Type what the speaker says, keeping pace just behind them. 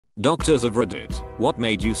Doctors of Reddit, what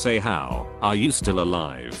made you say how? Are you still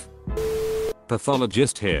alive?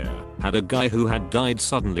 Pathologist here. Had a guy who had died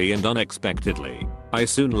suddenly and unexpectedly. I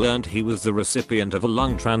soon learned he was the recipient of a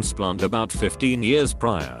lung transplant about 15 years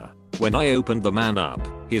prior. When I opened the man up,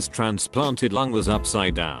 his transplanted lung was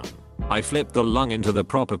upside down. I flipped the lung into the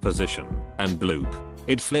proper position, and bloop.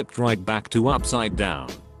 It flipped right back to upside down.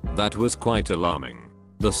 That was quite alarming.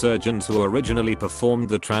 The surgeons who originally performed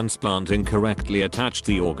the transplant incorrectly attached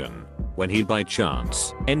the organ. When he by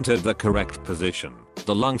chance entered the correct position,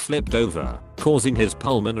 the lung flipped over, causing his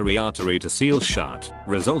pulmonary artery to seal shut,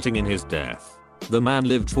 resulting in his death. The man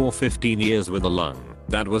lived for 15 years with a lung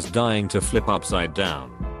that was dying to flip upside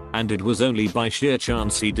down. And it was only by sheer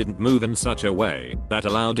chance he didn't move in such a way that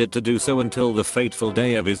allowed it to do so until the fateful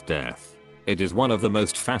day of his death. It is one of the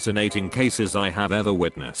most fascinating cases I have ever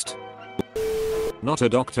witnessed. Not a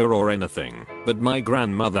doctor or anything, but my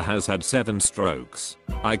grandmother has had 7 strokes.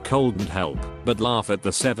 I couldn't help but laugh at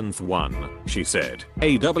the 7th one. She said,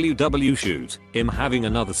 "AWW shoot, him having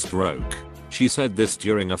another stroke." She said this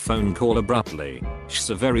during a phone call abruptly.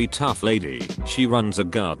 She's a very tough lady. She runs a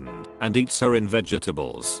garden and eats her in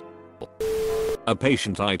vegetables. A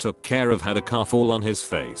patient I took care of had a car fall on his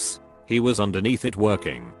face. He was underneath it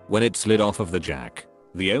working when it slid off of the jack.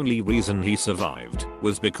 The only reason he survived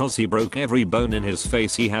was because he broke every bone in his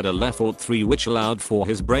face. He had a left aort 3 which allowed for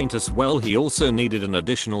his brain to swell. He also needed an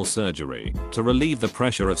additional surgery to relieve the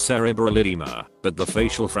pressure of cerebral edema, but the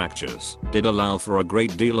facial fractures did allow for a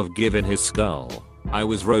great deal of give in his skull. I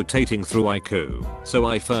was rotating through ICU, so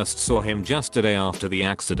I first saw him just a day after the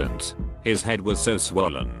accident. His head was so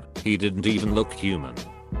swollen, he didn't even look human.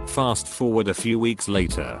 Fast forward a few weeks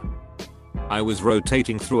later. I was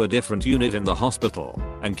rotating through a different unit in the hospital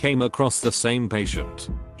and came across the same patient.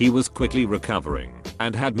 He was quickly recovering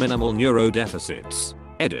and had minimal neurodeficits.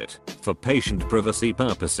 Edit. For patient privacy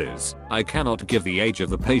purposes, I cannot give the age of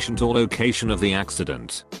the patient or location of the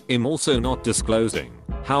accident. I'm also not disclosing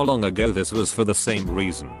how long ago this was for the same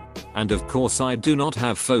reason. And of course I do not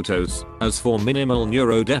have photos. As for minimal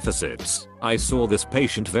neurodeficits, I saw this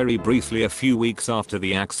patient very briefly a few weeks after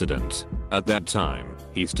the accident. At that time,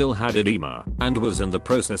 he still had edema and was in the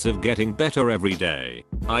process of getting better every day.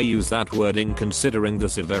 I use that wording considering the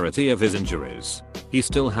severity of his injuries. He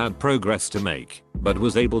still had progress to make, but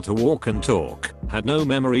was able to walk and talk, had no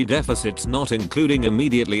memory deficits not including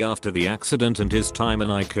immediately after the accident and his time in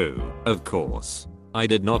ICU. Of course, I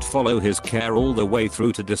did not follow his care all the way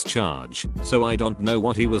through to discharge, so I don't know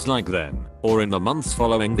what he was like then, or in the months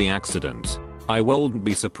following the accident. I wouldn't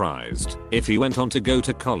be surprised if he went on to go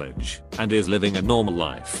to college and is living a normal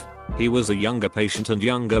life. He was a younger patient and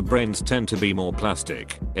younger brains tend to be more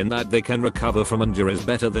plastic, in that they can recover from injuries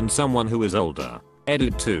better than someone who is older.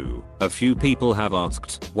 Edit 2. A few people have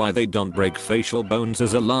asked why they don't break facial bones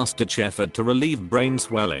as a last-ditch effort to relieve brain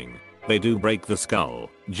swelling. They do break the skull,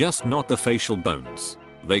 just not the facial bones.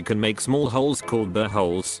 They can make small holes called burr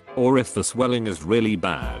holes, or if the swelling is really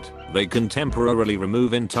bad, they can temporarily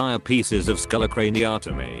remove entire pieces of skull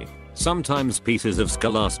craniotomy. Sometimes pieces of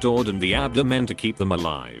skull are stored in the abdomen to keep them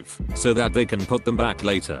alive, so that they can put them back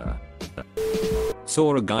later.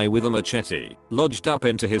 Saw a guy with a machete lodged up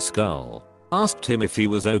into his skull. Asked him if he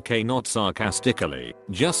was okay, not sarcastically,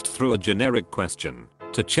 just through a generic question,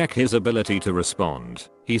 to check his ability to respond.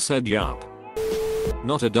 He said yup.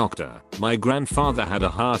 Not a doctor. My grandfather had a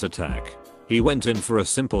heart attack. He went in for a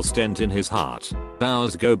simple stent in his heart.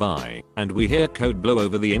 Hours go by, and we hear code blow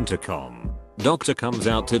over the intercom. Doctor comes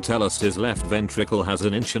out to tell us his left ventricle has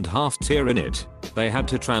an 1.5 inch tear in it. They had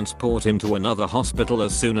to transport him to another hospital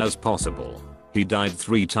as soon as possible. He died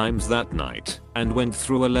 3 times that night, and went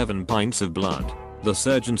through 11 pints of blood. The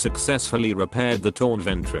surgeon successfully repaired the torn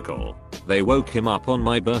ventricle. They woke him up on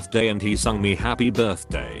my birthday and he sung me happy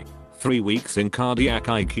birthday. 3 weeks in cardiac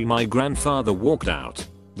ICU, my grandfather walked out.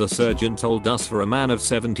 The surgeon told us for a man of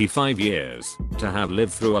 75 years to have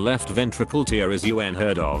lived through a left ventricle tear is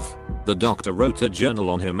unheard of. The doctor wrote a journal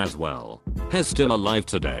on him as well. He's still alive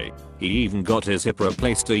today. He even got his hip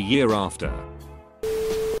replaced a year after.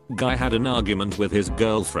 Guy had an argument with his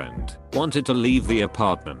girlfriend, wanted to leave the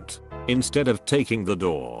apartment. Instead of taking the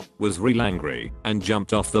door, was real angry and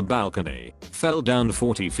jumped off the balcony, fell down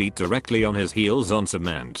 40 feet directly on his heels on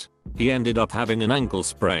cement. He ended up having an ankle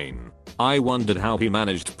sprain. I wondered how he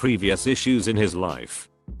managed previous issues in his life.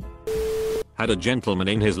 Had a gentleman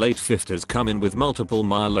in his late 50s come in with multiple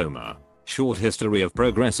myeloma. Short history of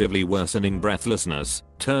progressively worsening breathlessness.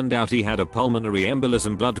 Turned out he had a pulmonary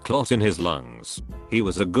embolism, blood clot in his lungs. He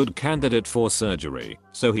was a good candidate for surgery,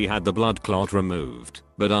 so he had the blood clot removed.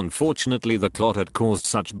 But unfortunately the clot had caused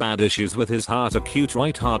such bad issues with his heart, acute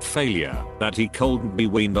right heart failure, that he couldn't be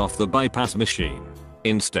weaned off the bypass machine.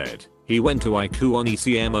 Instead, he went to IQ on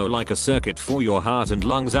ECMO, like a circuit for your heart and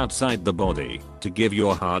lungs outside the body, to give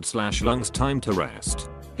your heart/lungs time to rest.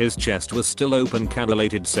 His chest was still open,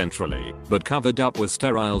 cannulated centrally, but covered up with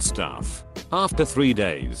sterile stuff. After 3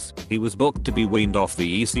 days, he was booked to be weaned off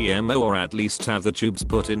the ECMO, or at least have the tubes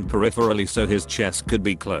put in peripherally so his chest could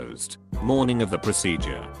be closed. Morning of the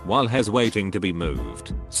procedure, while Hes waiting to be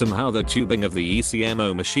moved, somehow the tubing of the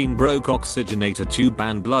ECMO machine broke, oxygenator tube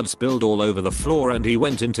and blood spilled all over the floor, and he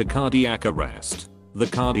went into cardiac arrest. The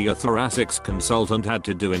cardiothoracics consultant had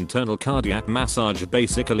to do internal cardiac massage,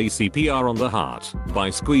 basically CPR, on the heart by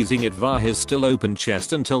squeezing it via his still open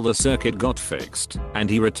chest until the circuit got fixed and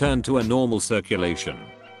he returned to a normal circulation.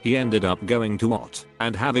 He ended up going to OT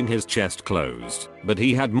and having his chest closed, but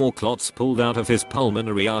he had more clots pulled out of his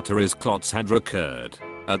pulmonary arteries. Clots had recurred.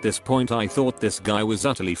 At this point I thought this guy was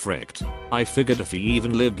utterly fricked. I figured if he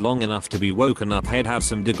even lived long enough to be woken up, he'd have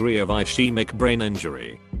some degree of ischemic brain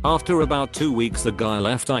injury. After about 2 weeks the guy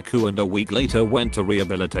left ICU and a week later went to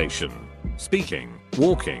rehabilitation. Speaking,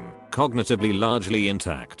 walking, cognitively largely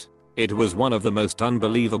intact. It was one of the most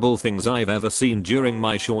unbelievable things I've ever seen during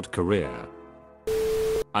my short career.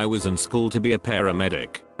 I was in school to be a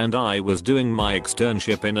paramedic, and I was doing my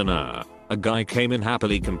externship in an ER. A guy came in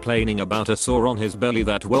happily complaining about a sore on his belly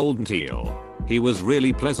that wouldn't heal. He was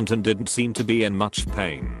really pleasant and didn't seem to be in much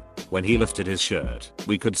pain. When he lifted his shirt,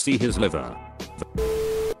 we could see his liver.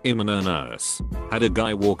 A nurse had a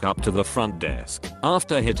guy walk up to the front desk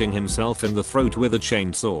after hitting himself in the throat with a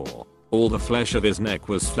chainsaw. All the flesh of his neck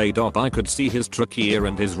was flayed off. I could see his trachea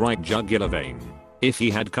and his right jugular vein. If he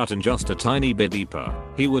had cut in just a tiny bit deeper,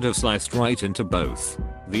 he would have sliced right into both.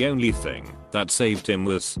 The only thing that saved him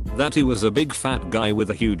was that he was a big fat guy with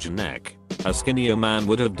a huge neck. A skinnier man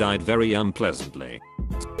would have died very unpleasantly.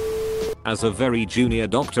 As a very junior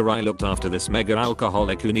doctor, I looked after this mega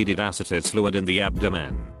alcoholic who needed acetate fluid in the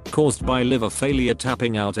abdomen, caused by liver failure,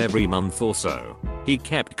 tapping out every month or so. He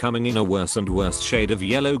kept coming in a worse and worse shade of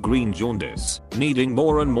yellow-green jaundice, needing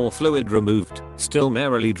more and more fluid removed, still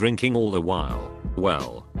merrily drinking all the while.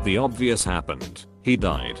 Well, the obvious happened. He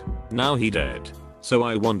died. Now he dead. So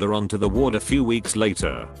I wander onto the ward a few weeks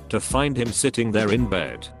later to find him sitting there in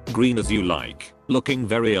bed, green as you like, looking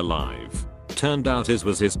very alive. Turned out his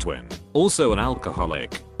was his twin, also an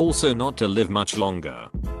alcoholic, also not to live much longer.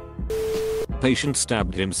 Patient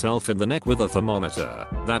stabbed himself in the neck with a thermometer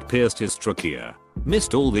that pierced his trachea.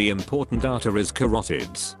 Missed all the important arteries,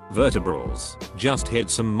 carotids, vertebrals, just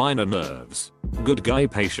hit some minor nerves. Good guy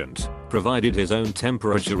patient, provided his own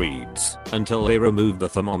temperature reads until they removed the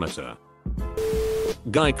thermometer.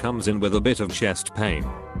 Guy comes in with a bit of chest pain.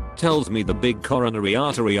 Tells me the big coronary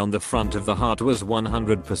artery on the front of the heart was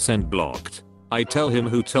 100% blocked. I tell him,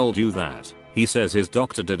 who told you that? He says his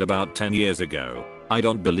doctor did about 10 years ago. I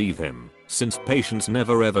don't believe him, since patients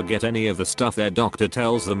never ever get any of the stuff their doctor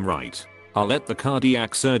tells them right. I'll let the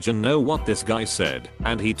cardiac surgeon know what this guy said,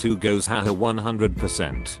 and he too goes haha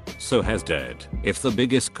 100%. So Hes dead. If the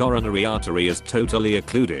biggest coronary artery is totally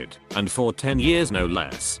occluded, and for 10 years no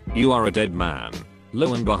less, you are a dead man.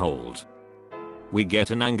 Lo and behold. We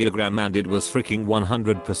get an angiogram and it was freaking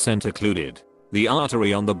 100% occluded. The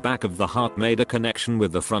artery on the back of the heart made a connection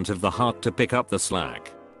with the front of the heart to pick up the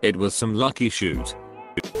slack. It was some lucky shoot.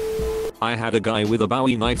 I had a guy with a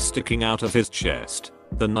Bowie knife sticking out of his chest.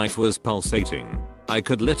 The knife was pulsating. I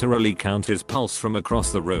could literally count his pulse from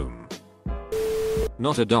across the room.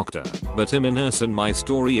 Not a doctor, but I'm a nurse and my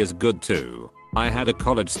story is good too. I had a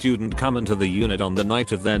college student come into the unit on the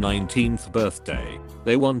night of their 19th birthday.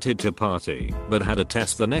 They wanted to party, but had a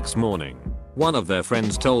test the next morning. One of their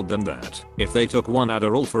friends told them that if they took 1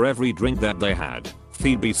 Adderall for every drink that they had,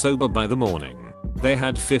 they'd be sober by the morning. They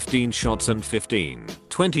had 15 shots and 15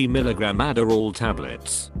 20mg Adderall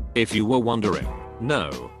tablets. If you were wondering,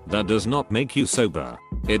 no, that does not make you sober.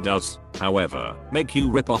 It does, however, make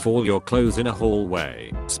you rip off all your clothes in a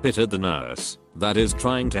hallway, spit at the nurse that is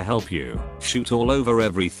trying to help you, shoot all over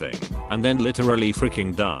everything, and then literally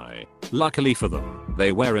freaking die. Luckily for them,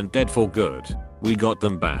 they weren't dead for good. We got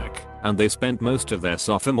them back, and they spent most of their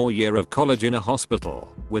sophomore year of college in a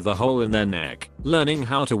hospital, with a hole in their neck, learning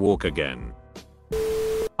how to walk again.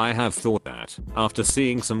 I have thought that, after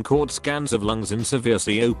seeing some CORD scans of lungs in severe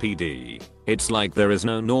COPD, it's like there is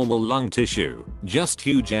no normal lung tissue, just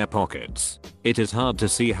huge air pockets. It is hard to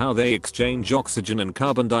see how they exchange oxygen and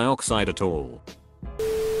carbon dioxide at all.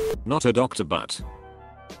 Not a doctor but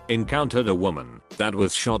encountered a woman that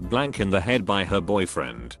was shot blank in the head by her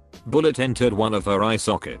boyfriend. Bullet entered one of her eye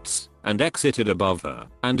sockets and exited above her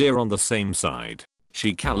and ear on the same side.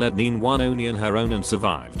 She called 911 on her own and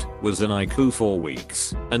survived, was in ICU for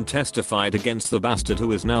weeks, and testified against the bastard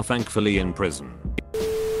who is now thankfully in prison.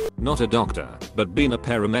 Not a doctor, but been a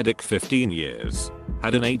paramedic 15 years.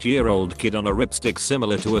 Had an 8-year-old kid on a ripstick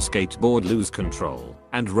similar to a skateboard lose control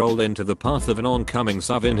and roll into the path of an oncoming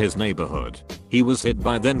SUV in his neighborhood. He was hit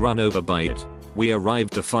by then run over by it. We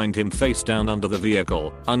arrived to find him face down under the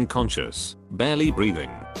vehicle, unconscious, barely breathing.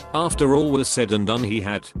 After all was said and done, he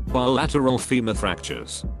had bilateral femur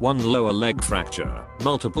fractures, one lower leg fracture,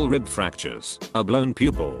 multiple rib fractures, a blown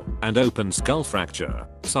pupil, and open skull fracture,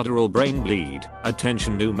 subdural brain bleed, a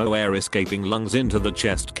tension pneumo air escaping lungs into the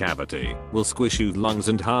chest cavity, will squish you lungs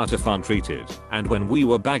and heart if untreated, and when we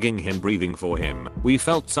were bagging him breathing for him, we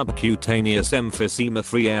felt subcutaneous emphysema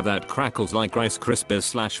free air that crackles like Rice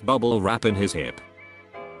Krispies / bubble wrap in his hip.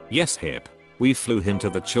 Yes, hip. We flew him to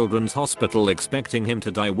the children's hospital expecting him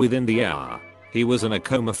to die within the hour. He was in a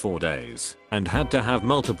coma 4 days and had to have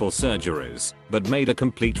multiple surgeries, but made a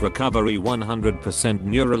complete recovery, 100%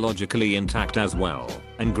 neurologically intact as well,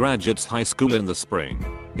 and graduates high school in the spring.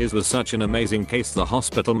 His was such an amazing case the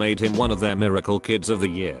hospital made him one of their Miracle Kids of the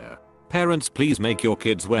Year. Parents, please make your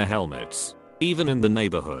kids wear helmets. Even in the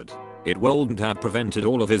neighborhood. It wouldn't have prevented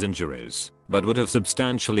all of his injuries, but would have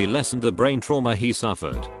substantially lessened the brain trauma he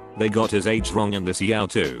suffered. They got his age wrong in this Yao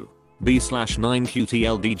 2.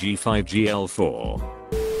 B/9QTLDG5GL4.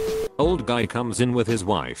 Old guy comes in with his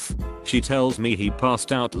wife. She tells me he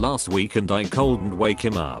passed out last week and I couldn't wake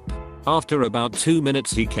him up. After about 2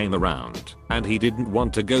 minutes he came around and he didn't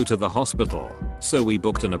want to go to the hospital, so we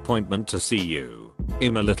booked an appointment to see you.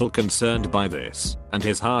 I'm a little concerned by this, and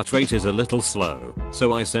his heart rate is a little slow,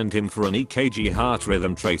 so I sent him for an EKG heart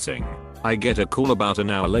rhythm tracing. I get a call about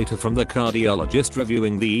an hour later from the cardiologist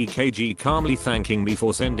reviewing the EKG, calmly thanking me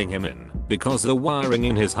for sending him in, because the wiring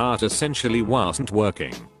in his heart essentially wasn't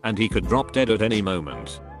working, and he could drop dead at any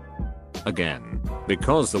moment. Again.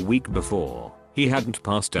 Because the week before, he hadn't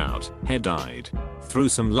passed out, had died. Through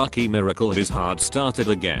some lucky miracle his heart started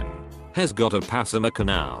again. Has got a pacemaker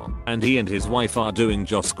now, and he and his wife are doing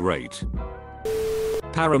just great.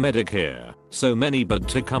 Paramedic here, so many but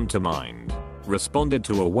to come to mind. Responded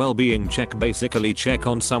to a well-being check, basically check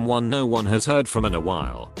on someone no one has heard from in a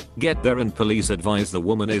while. Get there and police advise the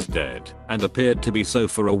woman is dead, and appeared to be so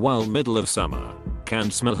for a while. Middle of summer.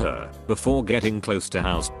 Can smell her. Before getting close to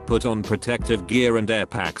house, put on protective gear and air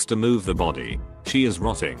packs to move the body. She is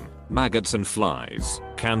rotting. Maggots and flies.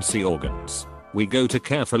 Can see organs. We go to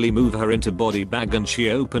carefully move her into body bag and she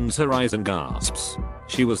opens her eyes and gasps.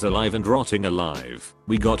 She was alive and rotting alive.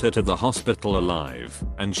 We got her to the hospital alive,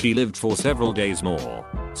 and she lived for several days more.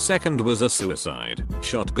 Second was a suicide,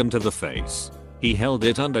 shotgun to the face. He held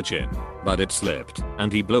it under chin, but it slipped,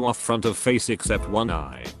 and he blew off front of face except one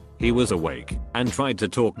eye. He was awake, and tried to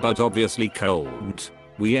talk but obviously couldn't.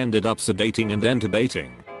 We ended up sedating and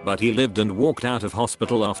intubating, but he lived and walked out of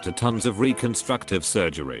hospital after tons of reconstructive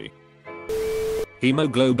surgery.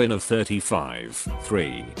 Hemoglobin of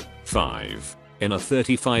 35.35. In a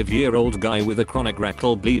 35-year-old guy with a chronic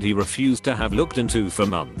rectal bleed he refused to have looked into for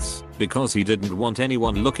months because he didn't want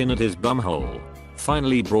anyone looking at his bumhole.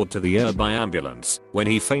 Finally brought to the ER by ambulance when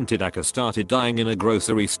he fainted and started dying in a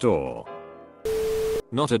grocery store.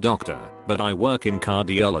 Not a doctor, but I work in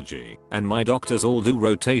cardiology, and my doctors all do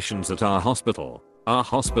rotations at our hospital. Our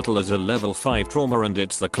hospital is a level 5 trauma and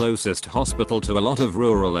it's the closest hospital to a lot of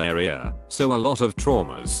rural area, so a lot of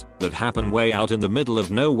traumas that happen way out in the middle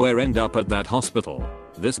of nowhere end up at that hospital.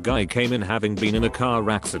 This guy came in having been in a car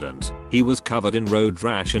accident. He was covered in road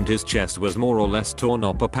rash and his chest was more or less torn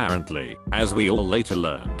up apparently, as we all later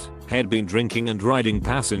learned. Had been drinking and riding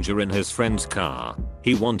passenger in his friend's car.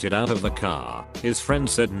 He wanted out of the car. His friend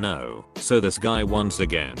said no, so this guy once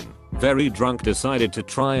again, very drunk, decided to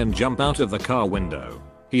try and jump out of the car window.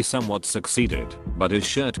 He somewhat succeeded, but his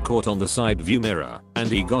shirt caught on the side view mirror, and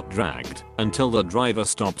he got dragged until the driver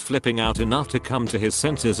stopped flipping out enough to come to his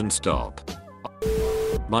senses and stop.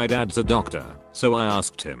 My dad's a doctor, so I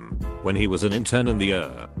asked him. When he was an intern in the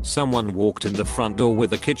ER, someone walked in the front door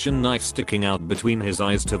with a kitchen knife sticking out between his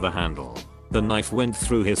eyes to the handle. The knife went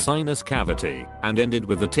through his sinus cavity and ended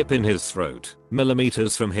with the tip in his throat,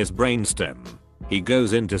 millimeters from his brainstem. He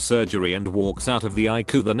goes into surgery and walks out of the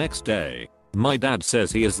ICU the next day. My dad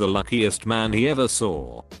says he is the luckiest man he ever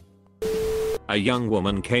saw. A young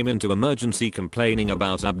woman came into emergency complaining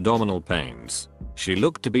about abdominal pains. She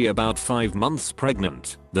looked to be about 5 months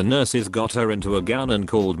pregnant. The nurses got her into a gown and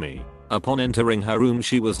called me. Upon entering her room,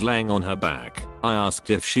 she was laying on her back. I asked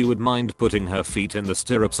if she would mind putting her feet in the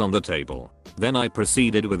stirrups on the table. Then I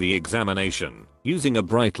proceeded with the examination. Using a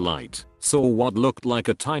bright light, saw what looked like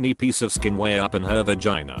a tiny piece of skin way up in her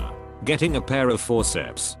vagina. Getting a pair of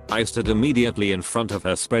forceps, I stood immediately in front of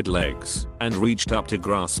her spread legs and reached up to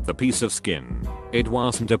grasp the piece of skin. It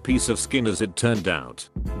wasn't a piece of skin as it turned out.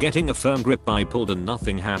 Getting a firm grip, I pulled and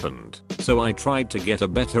nothing happened. So I tried to get a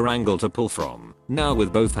better angle to pull from. Now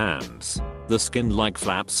with both hands, the skin-like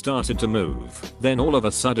flap started to move. Then all of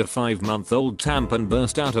a sudden a 5-month-old tampon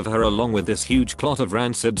burst out of her along with this huge clot of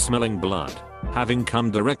rancid smelling blood. Having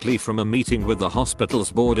come directly from a meeting with the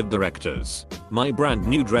hospital's board of directors, my brand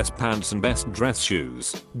new dress pants and best dress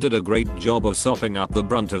shoes did a great job of sopping up the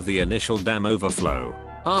brunt of the initial dam overflow.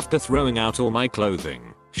 After throwing out all my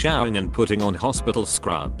clothing, showering and putting on hospital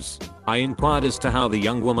scrubs, I inquired as to how the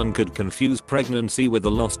young woman could confuse pregnancy with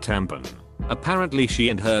the lost tampon. Apparently she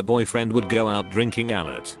and her boyfriend would go out drinking a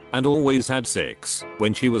lot and always had sex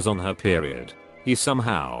when she was on her period. He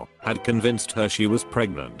somehow had convinced her she was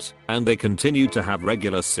pregnant, and they continued to have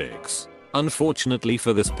regular sex. Unfortunately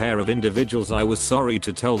for this pair of individuals, I was sorry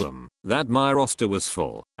to tell them that my roster was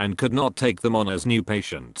full and could not take them on as new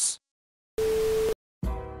patients.